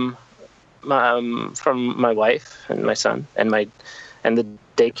 From my wife and my son and the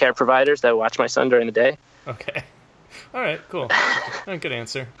daycare providers that watch my son during the day. Okay. All right. Cool. Good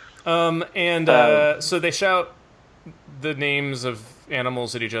answer. So they shout the names of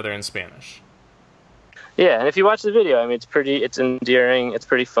animals at each other in Spanish. Yeah, and if you watch the video, I mean, it's endearing, it's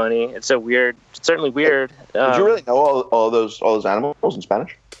pretty funny. It's certainly weird. Did you really know all those animals in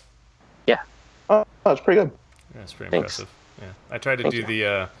Spanish? Yeah. Oh, that's pretty good. Yeah, it's pretty Thanks. impressive. Yeah, I tried to do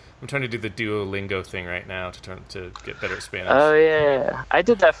the. I'm trying to do the Duolingo thing right now to get better at Spanish. Oh yeah, I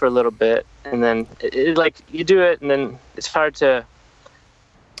did that for a little bit, and then it like you do it, and then it's hard to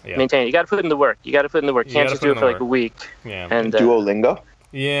maintain. You got to put in the work. You can't just do it for like a week. Yeah. And Duolingo.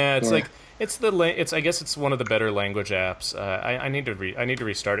 Yeah, it's like I guess it's one of the better language apps. I need to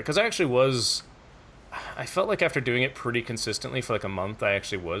restart it because I felt like after doing it pretty consistently for like a month, I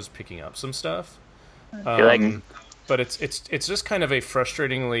actually was picking up some stuff. But it's just kind of a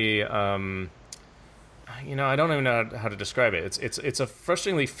frustratingly, I don't even know how to describe it. It's a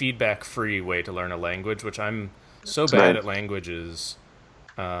frustratingly feedback-free way to learn a language, which I'm so bad at languages.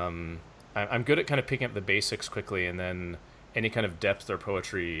 I'm good at kind of picking up the basics quickly, and then any kind of depth or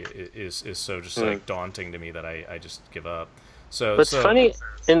poetry is so just like daunting to me that I just give up. So what's funny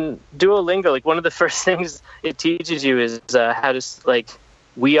in Duolingo, like one of the first things it teaches you is how to like.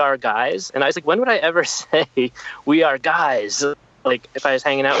 We are guys, and I was like, when would I ever say we are guys? Like if I was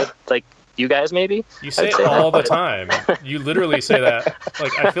hanging out with like you guys, maybe you say it all the time. You literally say that.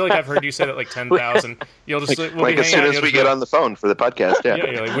 Like I feel like I've heard you say that like 10,000. You'll just like as soon as we get on the phone for the podcast. Yeah,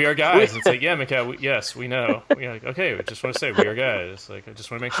 you're like, we are guys. It's like, yeah, Mikel, yes, we know. We're like, okay, we just want to say we are guys. Like I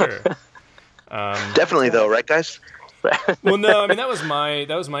just want to make sure. Definitely though, right, guys? Well, no, I mean that was my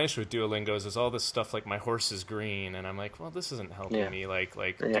issue with Duolingo is all this stuff like my horse is green, and I'm like, well, this isn't helping me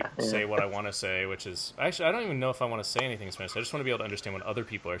say what I want to say, which is actually I don't even know if I want to say anything in Spanish. I just want to be able to understand when other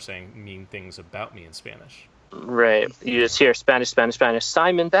people are saying mean things about me in Spanish. Right. You just hear Spanish,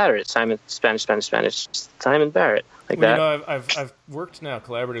 Simon Barrett, Spanish, Simon Barrett, like that. You know, I've worked now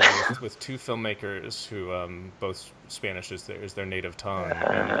collaboratively with two filmmakers who both Spanish is their native tongue,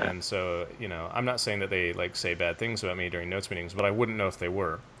 and so I'm not saying that they like say bad things about me during notes meetings, but I wouldn't know if they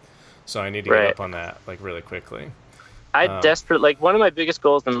were. So I need to get up on that like really quickly. I desperate like one of my biggest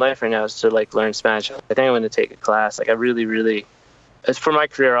goals in life right now is to like learn Spanish. I think I'm going to take a class. Like I really. It's for my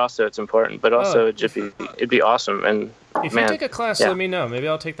career also, it's important, but also it'd be awesome. And if you take a class, let me know. Maybe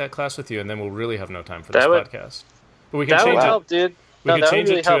I'll take that class with you, and then we'll really have no time for this podcast. But we can change it. Help, dude. We can change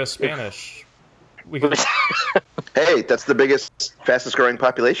it to a Spanish. We can. Hey, that's the fastest growing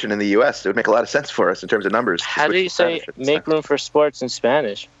population in the U.S. It would make a lot of sense for us in terms of numbers. How do you say make room for sports in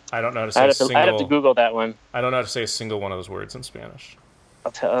Spanish? I don't know how to say I'd have to Google that one. I don't know how to say a single one of those words in Spanish.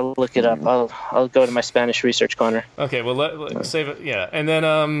 I'll look it up. I'll go to my Spanish research corner. Okay, well, let's save it. Yeah, and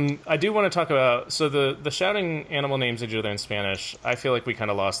then I do want to talk about the shouting animal names at each other in Spanish. I feel like we kind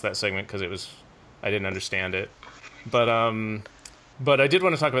of lost that segment because I didn't understand it, but I did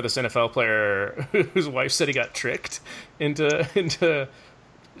want to talk about this NFL player whose wife said he got tricked into.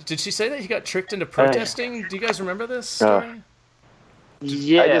 Did she say that he got tricked into protesting? Do you guys remember this story?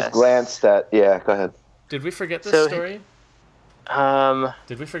 Yes. I just glanced at. Yeah, go ahead. Did we forget this story?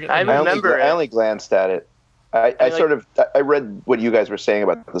 Did we forget? I only glanced at it. I read what you guys were saying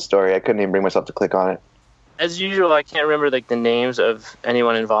about the story. I couldn't even bring myself to click on it. As usual, I can't remember like the names of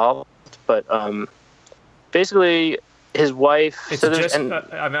anyone involved, but basically his wife.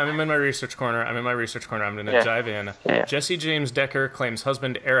 I'm in my research corner. I'm going to dive in. Yeah. Jesse James Decker claims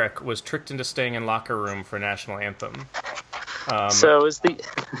husband Eric was tricked into staying in locker room for national anthem. So is the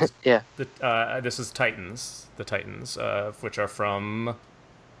this is Titans. The Titans, which are from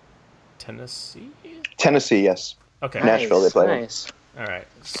Tennessee. Tennessee, yes. Okay. Nashville, they play. Nice. All right.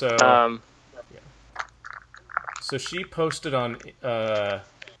 So. So she posted on.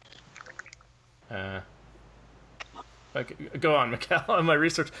 Go on, Mikel. On my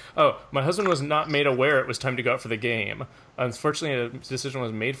research. Oh, my husband was not made aware it was time to go out for the game. Unfortunately, a decision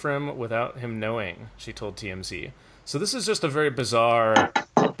was made for him without him knowing. She told TMZ. So this is just a very bizarre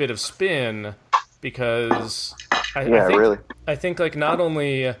bit of spin because I Yeah, think, really. I think like not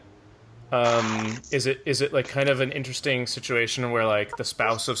only is it like kind of an interesting situation where like the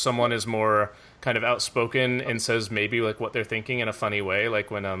spouse of someone is more kind of outspoken and says maybe like what they're thinking in a funny way,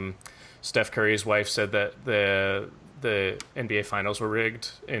 like when Steph Curry's wife said that the NBA finals were rigged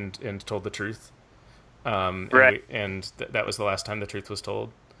and told the truth. Right. That was the last time the truth was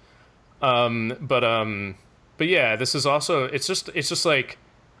told. But yeah, this is also it's just like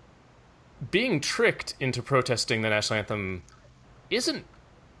being tricked into protesting the national anthem isn't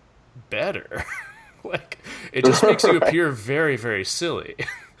better. Like it just makes you appear very, very silly.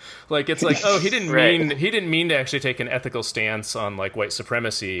 Like it's like, oh, he didn't mean to actually take an ethical stance on like white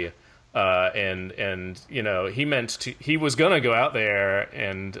supremacy. And you know, he was gonna go out there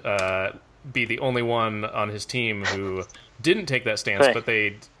and be the only one on his team who didn't take that stance, but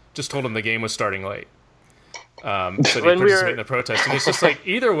they just told him the game was starting late. So he participated in the protest, and it's just like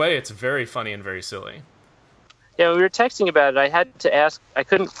either way, it's very funny and very silly. Yeah, when we were texting about it, I had to ask. I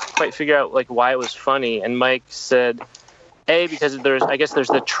couldn't quite figure out like why it was funny, and Mike said, "A, because there's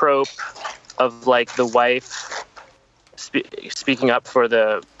the trope of like the wife speaking up for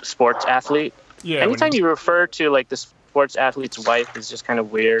the sports athlete. Yeah. Anytime you refer to like the sports athlete's wife, is just kind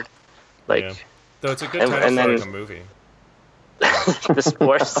of weird. Like, yeah. Though it's a good title for like a movie. The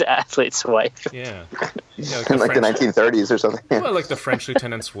sports athlete's wife. Yeah. In like the 1930s or something. Well, like the French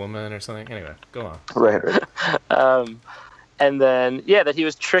lieutenant's woman or something. Anyway, go on. Right. And then that he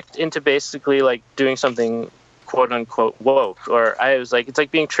was tricked into basically like doing something quote unquote woke, or I was like, it's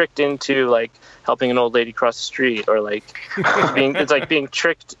like being tricked into like helping an old lady cross the street, or like it's like being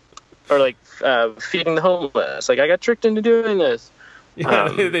tricked, or like feeding the homeless. Like I got tricked into doing this. Yeah,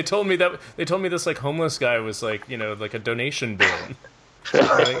 they told me this like homeless guy was like, you know, like a donation bin.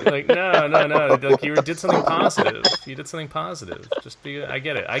 like no, like you did something positive. You did something positive. Just be. I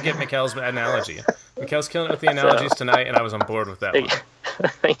get it. I get Mikhail's analogy. Mikhail's killing it with the analogies tonight, and I was on board with that one.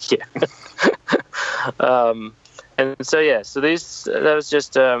 Thank you. And so that was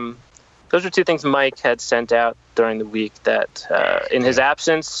just those were two things Mike had sent out during the week that in his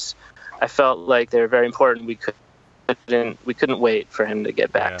absence I felt like they were very important. We couldn't wait for him to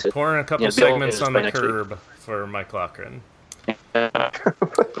get back to pouring a couple segments on the curb for Mike Loughran. All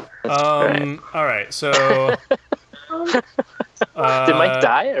right, so did Mike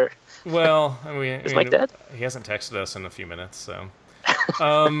die or? Well, I mean, is Mike dead? He hasn't texted us in a few minutes, so.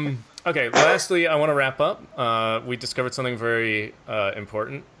 Okay, lastly, I want to wrap up. We discovered something very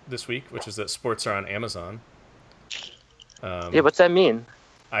important this week, which is that sports are on Amazon. What's that mean?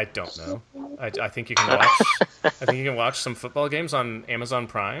 I don't know. I think you can watch. I think you can watch some football games on Amazon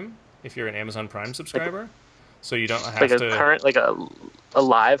Prime if you're an Amazon Prime subscriber. So you don't have like to current, like a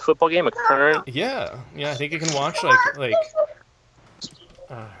live football game, a current. Yeah. I think you can watch like.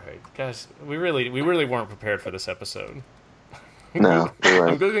 All right, guys, we really weren't prepared for this episode. No,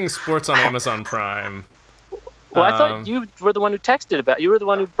 I'm googling sports on Amazon Prime. Well, I thought you were the one who texted about. You were the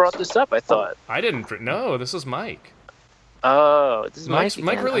one who brought this up. I thought. I didn't. No, this is Mike. Oh, this is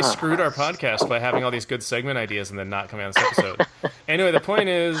Mike really screwed our podcast by having all these good segment ideas and then not coming on this episode. Anyway, the point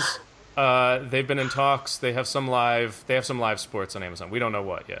is, they've been in talks. They have some live sports on Amazon. We don't know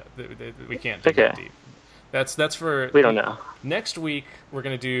what yet. We can't dig that deep. That's for. We don't know. Next week we're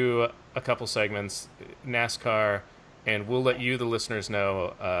gonna do a couple segments, NASCAR, and we'll let you, the listeners,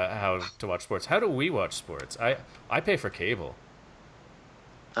 know how to watch sports. How do we watch sports? I pay for cable.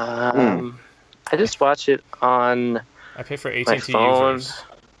 I just watch it on. I pay for AT&T users.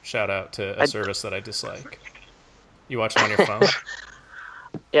 Shout out to a service that I dislike. You watch it on your phone?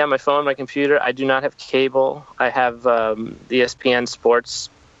 Yeah, my phone, my computer. I do not have cable. I have the ESPN Sports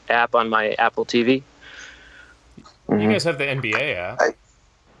app on my Apple TV. You guys have the NBA app.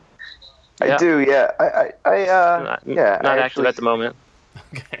 I do, yeah. Not active at the moment.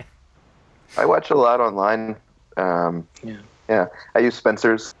 Okay. I watch a lot online. Yeah. I use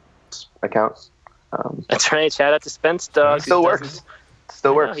Spencer's account. That's right. Shout out to Spence, dog. Still works.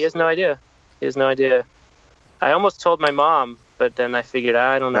 He has no idea. I almost told my mom, but then I figured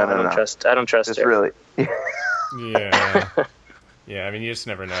I don't know. I don't trust it's her. Really. Yeah. Yeah. I mean, you just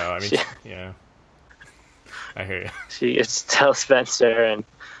never know. I mean, yeah. I hear you. She gets to tell Spencer, and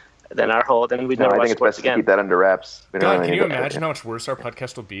then we'd never watch sports again. I think it's best to keep that under wraps. God, can you imagine how much worse our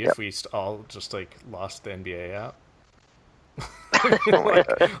podcast will be if we all just like lost the NBA app?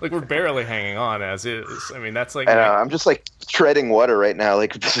 like we're barely hanging on as is. I mean, that's like. I'm just like treading water right now,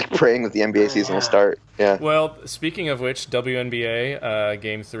 like just like praying that the NBA season will start. Yeah. Well, speaking of which, WNBA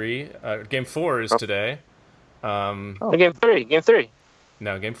Game 4 is today. Game 3.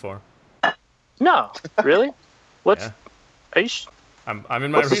 No, Game 4. No, really? What's? Yeah. Are you? I'm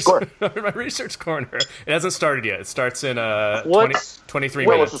in my What's the score? I'm in my research corner. It hasn't started yet. It starts in 23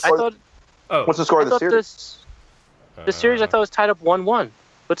 Wait, minutes. what's the score? Oh, What's the score of the series? The series I thought was tied up 1-1.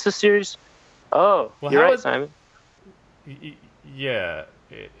 What's the series? Oh, Well, you're how right, is- Simon. Yeah,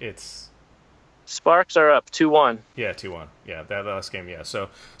 it's Sparks are up 2-1. yeah 2-1. Yeah, that last game. Yeah, so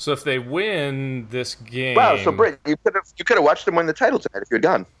if they win this game, Wow, so Britt, you could have watched them win the title tonight if you had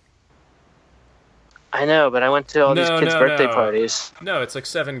gone. I know, but I went to all these No, kids' no, birthday no. parties. No, it's like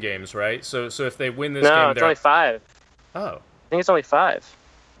 7 games, right? So if they win this No, game, it's they're only 5. oh. I think it's only 5.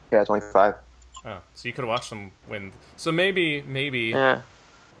 Yeah, it's only 5. Oh, so you could watch them win. So maybe Yeah,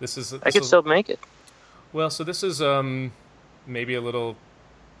 this is. I could still make it. Well, so this is maybe a little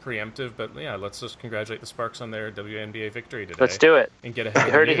preemptive, but yeah, let's just congratulate the Sparks on their WNBA victory today. Let's do it. And get ahead.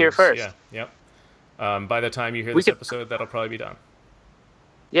 You heard it here first. Yeah, yep. By the time you hear We this could- episode, that'll probably be done.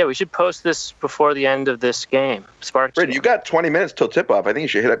 Yeah, we should post this before the end of this game. Sparks. Britt, you got 20 minutes till tip-off. I think you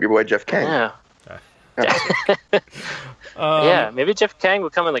should hit up your boy Jeff Kang. Yeah. Um, Yeah, maybe Jeff Kang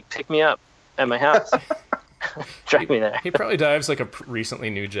would come and like pick me up at my house. Drive me there. He probably drives like a recently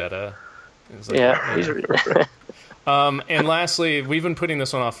new Jetta. It's like- Yeah. he's And lastly, we've been putting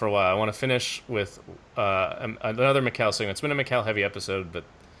this one off for a while. I want to finish with another Macau segment. It's been a Macau heavy episode, but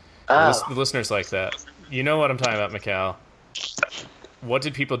the listeners like that. You know what I'm talking about, Macau. What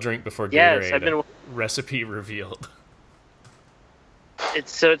did people drink before Gatorade? Yes, I've been. Recipe revealed.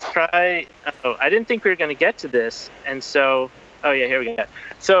 It's probably. Oh, I didn't think we were going to get to this, and so. Oh yeah, here we go.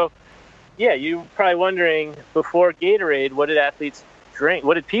 So, yeah, you're probably wondering before Gatorade, what did athletes drink?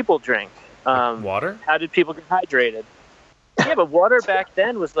 What did people drink? Water? How did people get hydrated? Yeah, but water back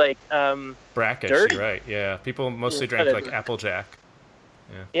then was like. Brackish, dirty. you're right. Yeah, people mostly Yeah, drank like Applejack.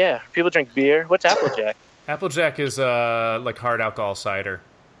 Yeah, people drink beer. What's Applejack? Applejack is like hard alcohol cider.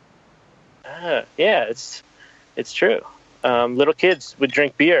 Yeah, it's true. Little kids would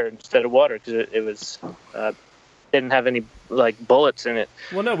drink beer instead of water because it was didn't have any like bullets in it.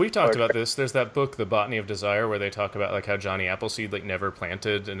 Well, no, we've talked about this. There's that book, The Botany of Desire, where they talk about like how Johnny Appleseed like never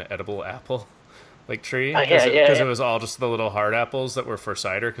planted an edible apple like tree because it was all just the little hard apples that were for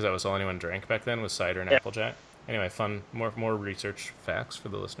cider because that was all anyone drank back then was cider and Applejack. Anyway, fun, more research facts for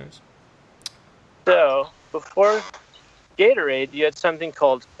the listeners. So before Gatorade, you had something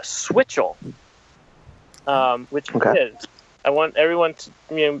called Switchel, which is. I want everyone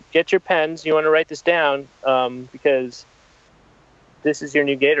to get your pens. You want to write this down because this is your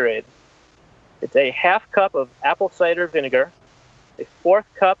new Gatorade. It's a half cup of apple cider vinegar, a fourth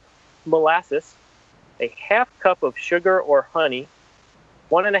cup molasses, a half cup of sugar or honey,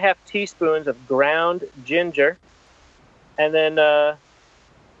 1.5 teaspoons of ground ginger, and then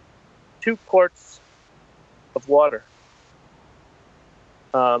 2 quarts of water.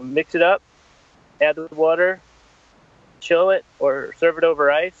 Mix it up, add the water, chill it, or serve it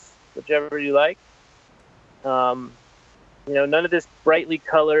over ice, whichever you like. None of this brightly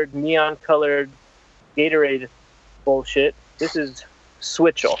colored, neon colored Gatorade bullshit. This is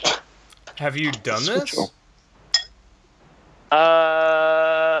Switchel. Have you done this?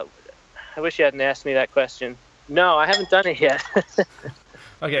 I wish you hadn't asked me that question. No, I haven't done it yet.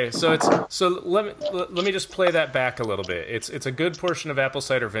 Okay, so let me just play that back a little bit. It's a good portion of apple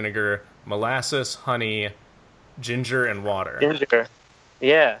cider vinegar, molasses, honey, ginger, and water. Ginger.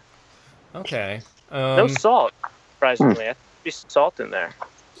 Yeah. Okay. No salt, surprisingly. I think there's salt in there.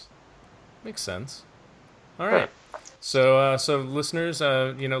 Makes sense. All right. So listeners,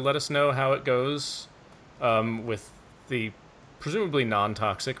 let us know how it goes with the presumably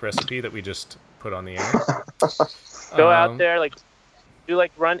non-toxic recipe that we just put on the air. Go out there,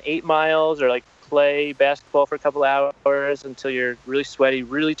 run 8 miles or play basketball for a couple hours until you're really sweaty,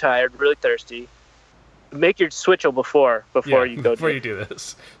 really tired, really thirsty. Make your Switchel before you do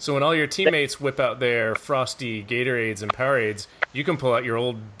this. So when all your teammates whip out their frosty Gatorades and Powerades, you can pull out your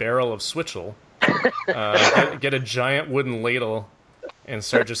old barrel of Switchel, get a giant wooden ladle, and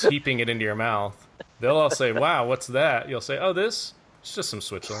start just heaping it into your mouth. They'll all say, "Wow, what's that?" You'll say, "Oh, it's just some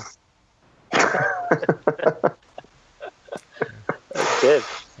Switchel." That's good.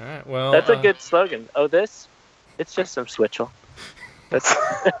 All right. Well, that's a good slogan. Oh, it's just some Switchel. That's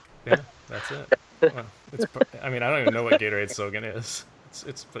that's it. Well, I don't even know what Gatorade's slogan is.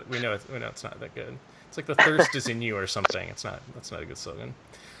 But we know it's not that good. It's like the thirst is in you or something. That's not a good slogan.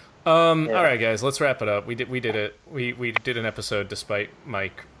 All right, guys, let's wrap it up. We did it. We did an episode despite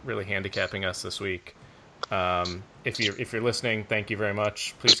Mike really handicapping us this week. If you're listening, thank you very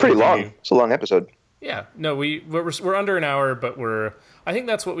much. Please. It's pretty long. It's a long episode. Yeah. No, we're under an hour, but I think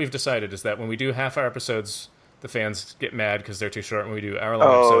that's what we've decided is that when we do half-hour episodes, the fans get mad because they're too short. When we do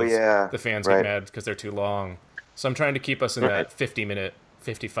hour-long episodes, the fans get mad because they're too long. So I'm trying to keep us in that 50-minute,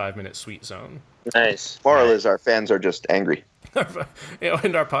 55-minute sweet zone. Nice. Moral is our fans are just angry.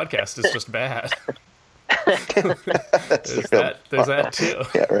 And our podcast is just bad. There's that too.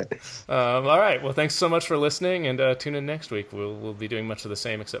 Yeah, right. All right. Well, thanks so much for listening, and tune in next week. We'll be doing much of the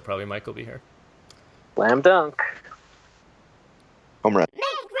same, except probably Mike will be here. Slam dunk. Home run.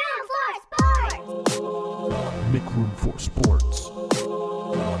 Make room for sports.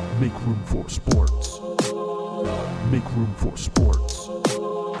 Make room for sports. Make room for sports.